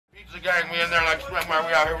The gang, we in there like Slump, we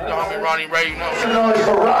out here with the homie Ronnie Ray, you know. Noise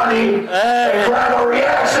for Ronnie. Hey, grandma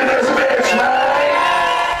reaction this bitch,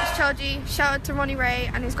 man. It's Chargy. Shout out to Ronnie Ray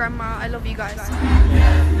and his grandma. I love you guys. Where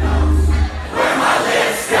my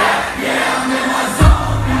lips at? Yeah, I'm in my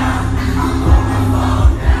zone now. I'm on my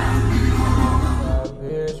phone now. That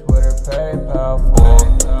bitch with her PayPal full.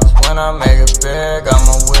 When I make it big,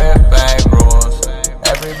 I'ma whip bank rules.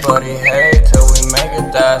 Everybody hate till we make it,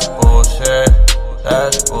 that's bullshit.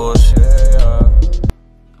 That's bullshit, yeah.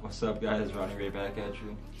 What's up, guys? Ronnie Ray back at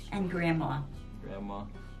you. And Grandma.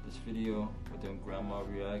 This video, we're doing Grandma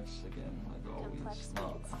Reacts again, like always.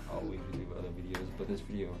 Not always we do other videos, but this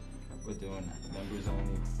video, we're doing Members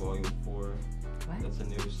Only Volume 4. What? That's a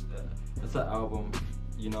new, that's an album.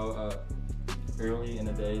 You know, early in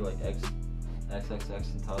the day, like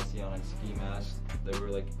XXXTENTACION and Ski Mask, they were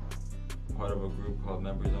like part of a group called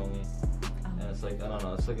Members Only. And it's like, I don't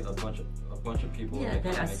know, it's like a bunch of people. Yeah,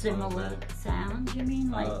 that are similar sounds, you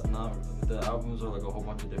mean? Like, no, the albums are like a whole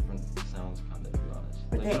bunch of different sounds, kind of, to be honest.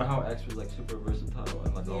 Like, you know how X was like super versatile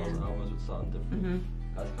and like all his albums would sound different?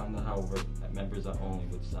 That's kind of how Members Only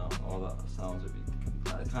would sound. All the sounds would be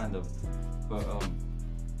kind of. But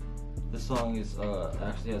this song is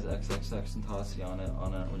actually has XXXTentacion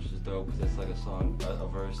on it, which is dope because it's like a song, a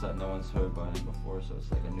verse that no one's heard by him before, so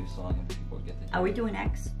it's like a new song and people get to hear. Are we doing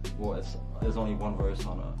X? Well, there's only one verse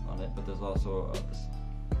on it, but there's also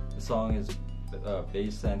the song is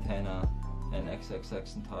Bass Santana and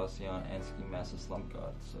XXXTentacion and Ski Mask Slump.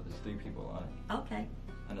 So there's 3 people on it. Okay.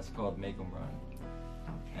 And it's called Make 'Em Run.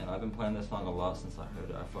 Okay. And I've been playing this song a lot since I heard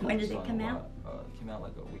it. When did it come out? It came out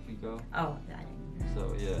like a week ago. Oh, I didn't know.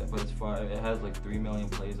 So yeah, but it's fine. It has like 3 million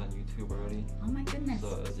plays on YouTube already. Oh my goodness.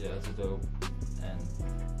 So yeah, it's dope. And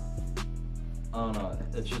I don't know,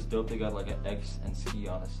 it's just dope they got like an X and Ski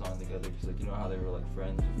on a song together, because like, you know how they were like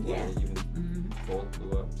friends before they even both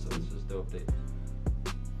blew up. So it's just dope they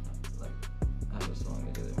like have a song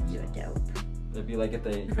together. You're dope. It'd be like if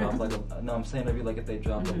they dropped like a, no, I'm saying it'd be like if they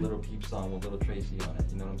dropped a Little Peep song with Little Tracy on it,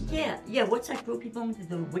 you know what I'm saying? Yeah, what's that group you belong to?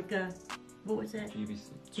 The Wicca, what was that?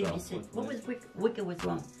 GBC. What was Wicca? Wicca was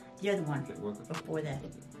one. The other one, before that.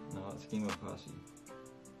 No, it's Schema Posse.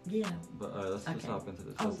 Yeah. But let's just hop into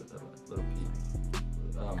this. Little Peep.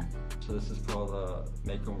 So this is called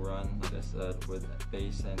Make 'Em Run, like I said, with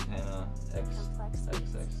Bass Santana,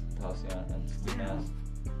 XXXTentacion, and Ski Mask.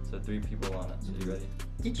 So 3 people on it. So you ready?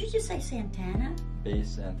 Did you just say Santana? Bass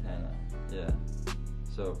Santana. Yeah.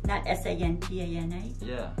 So. Not Santana?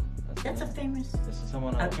 Yeah. That's a famous. This is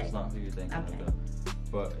someone else. It's not who you're thinking of.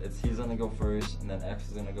 But he's gonna go first, and then X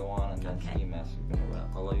is gonna go on, and then Ski Mask is gonna rap.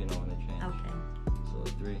 I'll let you know when they change. Okay. So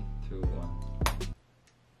 3, 2, 1.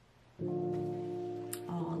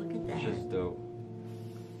 Oh, look at that. It's just dope.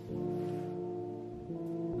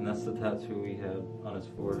 And that's the tattoo he had on his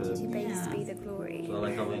forehead. Be the glory. So I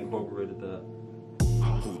like how they incorporated that.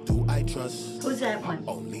 Who do I trust? Who's that one?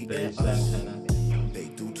 Only Bass us. Santana. They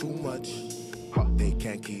do too much. They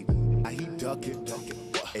can't keep. He ducking,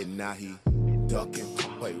 and now he ducking.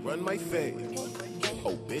 Wait, run my face.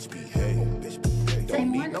 Oh, bitch, behave.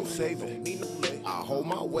 Don't need no saving. I hold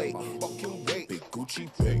my weight. Big Gucci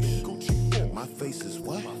face. My face is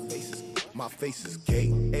what? My face is gay.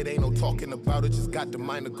 It ain't no talking about it, just got the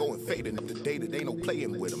mind to go and fade. And if the date, it ain't no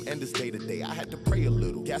playing with him. And this day to day, I had to pray a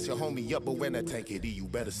little. Gas your homie up, but when that tank hit, you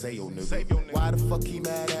better say your nigga. Why the fuck he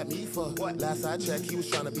mad at me for? What? Last I checked, he was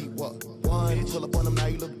trying to be what? One. Pull up on him, now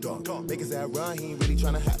you look dumb. Make his ass run, he ain't really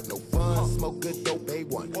trying to have no fun. Smoke good dope,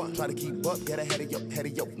 A1. Try to keep up, get ahead of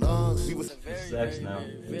your lungs. We was. This is X now.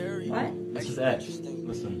 What? This is X.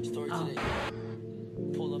 Listen.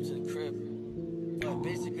 Pull up to the crib.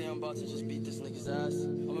 Basically, I'm about to just beat this nigga's ass.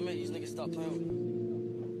 I'm gonna make these niggas stop playing with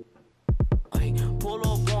me. Hey, pull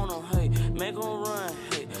up on him, hey, make him run,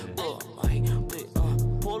 hey, pull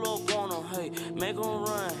up on him, hey, make him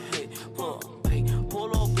run, hey, pull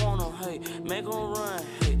up on him, hey, make him run,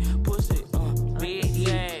 hey, pussy, big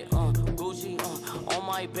bag, Gucci, on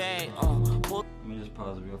my bag, pull. Let me just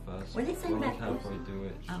pause it real fast. What are they saying about halfway through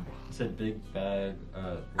it. Oh. It said big bag.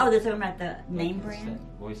 They're talking about the name brand?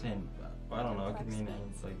 What he's saying, I don't know, it could mean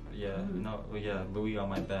it's like, Louis on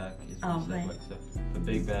my back is what he said, like, so the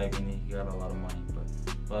big bag, and he got a lot of money, but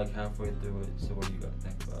like halfway through it, so what do you got to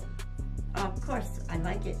think about it? Of course, I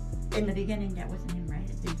like it. In the beginning, that wasn't him, right?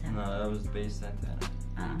 It didn't sound. No, that was Bass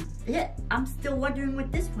Santana. Yeah, I'm still wondering with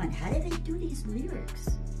this one, how do they do these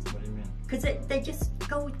lyrics? What do you mean? Because they just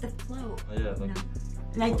go with the flow. Oh, yeah, like,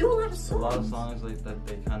 and I do a lot of songs. A lot of songs like that,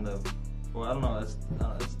 they kind of, well, I don't know, it's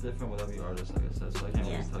different with every artist, like I said, so I can't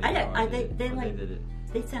really tell you how they did it.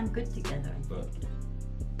 They sound good together, I think. But,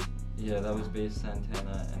 yeah, that was Bass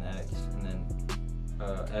Santana and X, and then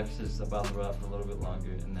X is about to rap for a little bit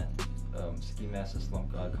longer, and then Ski Mask and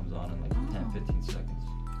Slump God comes on in like 10-15 seconds.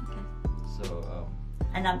 Okay. So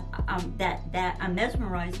and I'm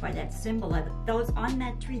mesmerized by that symbol. Those on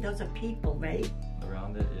that tree, those are people, right?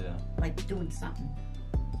 around it, yeah. Like doing something.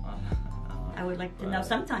 I would like to know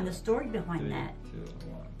sometime the story behind 3, that. 2,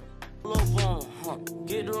 1. Pull up on 'em,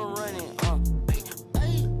 get them running,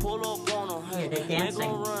 pull up on 'em, hey, they're make dancing.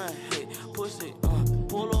 'em run, hey, push it,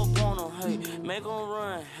 pull up on 'em, hey, make 'em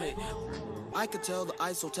run, hey. I could tell the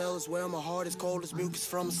ice hotel is where my heart is cold as mucus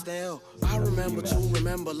from a stale. I remember to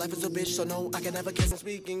remember, life is a bitch, so no, I can never kiss and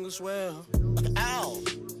speak English well. Like, ow,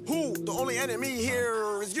 who? The only enemy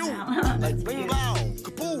here is you. Like, bring loud,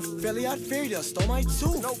 kaboof, fairly I'd fear ya, stole my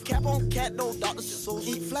tooth. No cap on cat, no Dr. Seuss.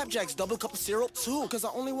 Eat flapjacks, double cup of syrup too. Cause I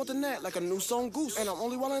only want the net like a new song goose. And I'm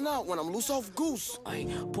only wildin' out when I'm loose off goose. Hey,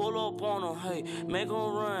 pull up on 'em, hey, make 'em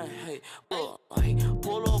run, hey, pull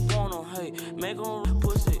up on 'em, hey, make 'em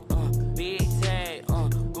push it, big tag,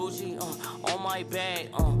 Gucci, on my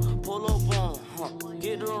bag, pull up on 'em,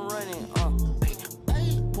 get them running,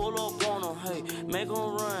 pull up on 'em, hey, make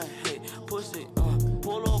 'em run, hey, push it,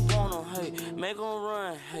 pull up on 'em, hey, make 'em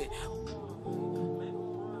run, hey.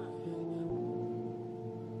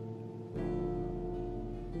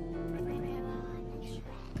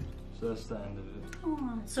 So that's the end of it.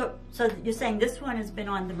 Oh, so you're saying this one has been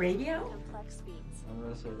on the radio? I'm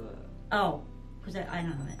gonna say that. Oh, because I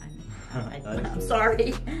don't know. I'm I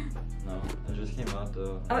sorry. No, it just came out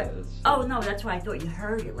though. Oh no, that's why I thought you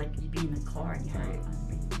heard it. Like you'd be in the car and you heard it on the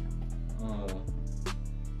radio.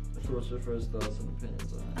 What's your first thoughts and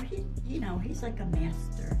opinions on it? He's like a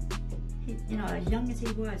master. As young as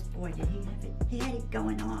he was, boy, did he have it. He had it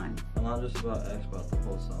going on. And not just about X, but the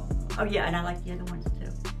whole song. Oh yeah, and I like the other ones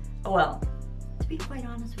too. Oh, well, to be quite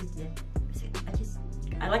honest with you,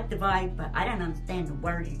 I like the vibe, but I don't understand the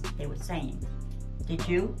word they were saying. Did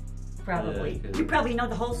you? Probably. Yeah, you probably know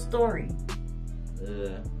the whole story.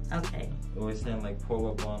 Yeah. Okay. Always saying like pull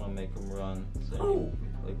up on them, make them run. Oh.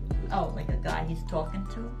 Like like a guy he's talking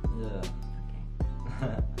to? Yeah.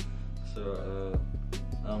 Okay. So,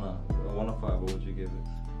 I don't know. 1 to 5, what would you give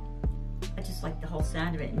it? I just like the whole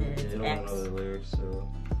sound of it. And it's You don't X. know the lyrics, so,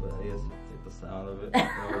 but I guess it's like the sound of it.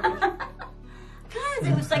 Cause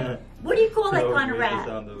it was like, what do you call that kind of The rap?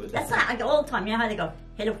 sound of it. That's not like old time. You know how they go,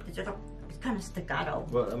 hello, it's kind of staccato.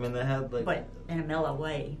 But I mean, they had like. But in a mellow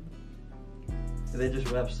way. They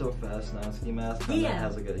just rap so fast now. Ski Mask kind of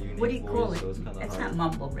has like a unique what do you call voice, it? so it's kind of It's hard.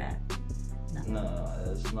 not mumble rap. No,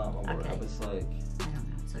 it's not mumble rap. It's like. I don't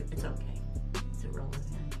know. So it's okay. It's irrelevant.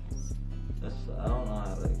 I don't know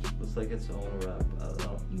how to. It's like its own rap. I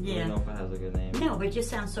don't really know if it has like a name. No, but it just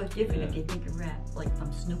sounds so different if you think of rap, like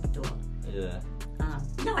from Snoop Dogg. Yeah.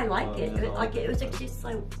 No, I like it. It was just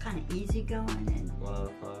like kind of easygoing and 1 out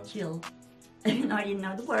of 5. chill. No, I didn't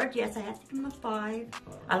know the word. Yes, I had to give him a 5.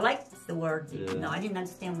 I liked the word. Yeah. No, I didn't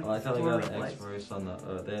understand what I like how the they word got an was. X verse on the.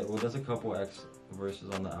 There's a couple X verses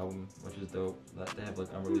on the album, which is dope. That they have like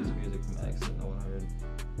unreleased music from X that no one heard.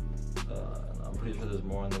 And I'm pretty sure there's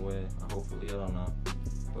more on the way. Hopefully, I don't know.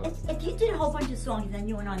 But If you did a whole bunch of songs and then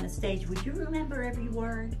you went on the stage, would you remember every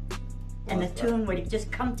word? And the tune, would it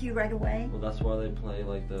just come to you right away? Well, that's why they play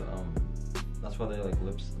like the That's why they like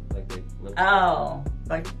lips. Oh,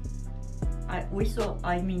 but you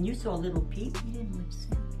saw Little Peep. You didn't lip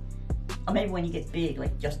sync. Or maybe when you get big,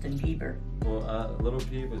 like Justin Bieber. Well, Little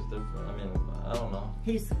Peep is different. I mean, I don't know.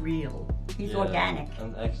 He's real. He's organic.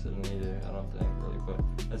 And X didn't either, I don't think, really. But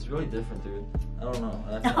it's really different, dude. I don't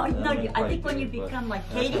know. I think when you become like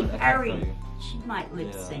Katy Perry, she might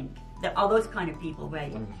lip sync. All those kind of people,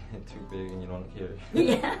 right? When you get too big and you don't care.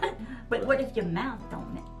 Yeah, but what if your mouth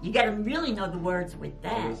don't? You gotta really know the words with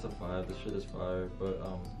that. It's a 5. This shit is fire, but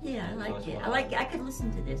yeah, I like it. I could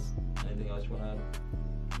listen to this. Anything else you want to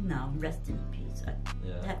add? No, rest in peace.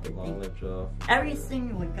 Yeah, have to long think. live Joe. Every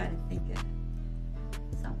singer would gotta think of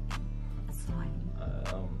something. A sign.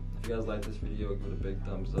 If you guys like this video, give it a big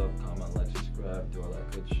thumbs up, comment, like, subscribe, do all that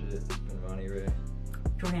good shit. It's been Ronnie Ray.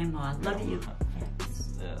 Grandma, love you.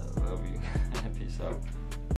 Yeah, love you. Peace out.